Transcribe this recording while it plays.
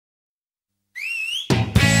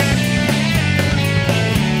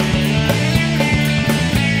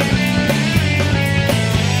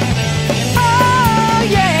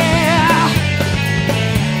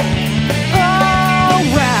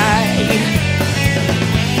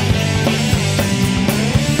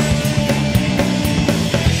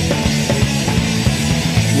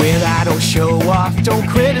show off, don't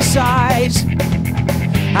criticize.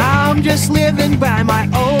 I'm just living by my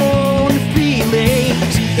own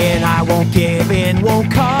feelings, and I won't give in,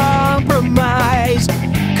 won't compromise,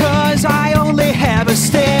 'cause I only have a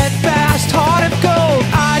steadfast heart of gold.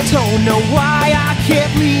 I don't know why I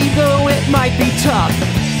can't leave, though it might be tough,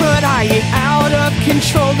 but I ain't out of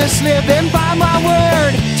control, just living by my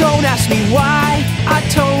word. Don't ask me why, I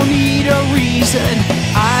don't need a reason.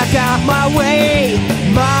 I got my way,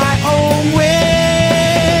 my own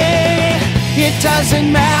way. It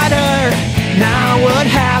doesn't matter now what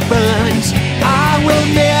happens, I will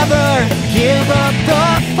never give up the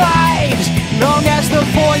fight. Long as the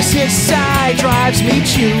voice inside drives me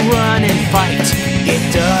to run and fight. It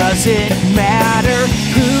doesn't matter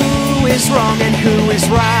who is wrong and who is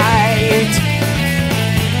right.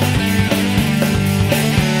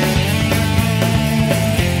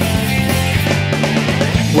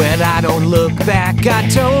 When I don't look back, I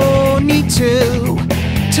don't need to.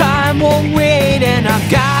 Time won't wait and I've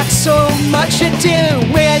got so much to do.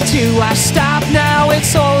 Where do I stop now?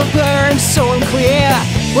 It's all blurred and so unclear.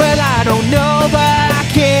 Well, I don't know, but I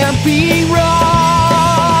can't be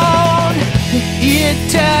wrong. It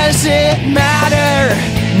doesn't matter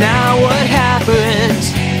now what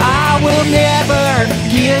happens, I will never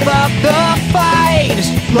give up the fight.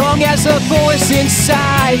 Long as the voice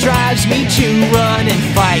inside drives me to run and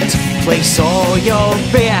fight. Place all your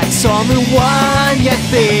bets on the one you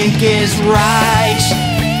think is right.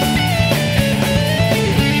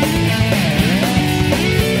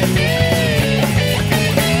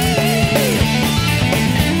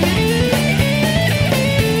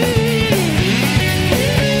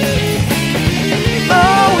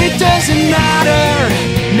 Doesn't matter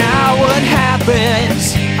now what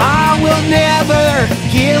happens, I will never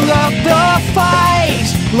give up the fight.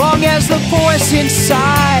 Long as the voice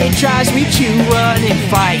inside drives me to run and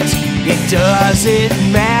fight. It doesn't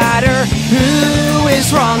matter who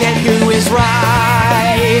is wrong and who is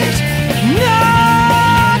right. No,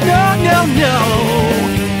 no, no, no.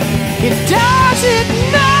 It doesn't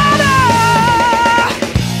matter.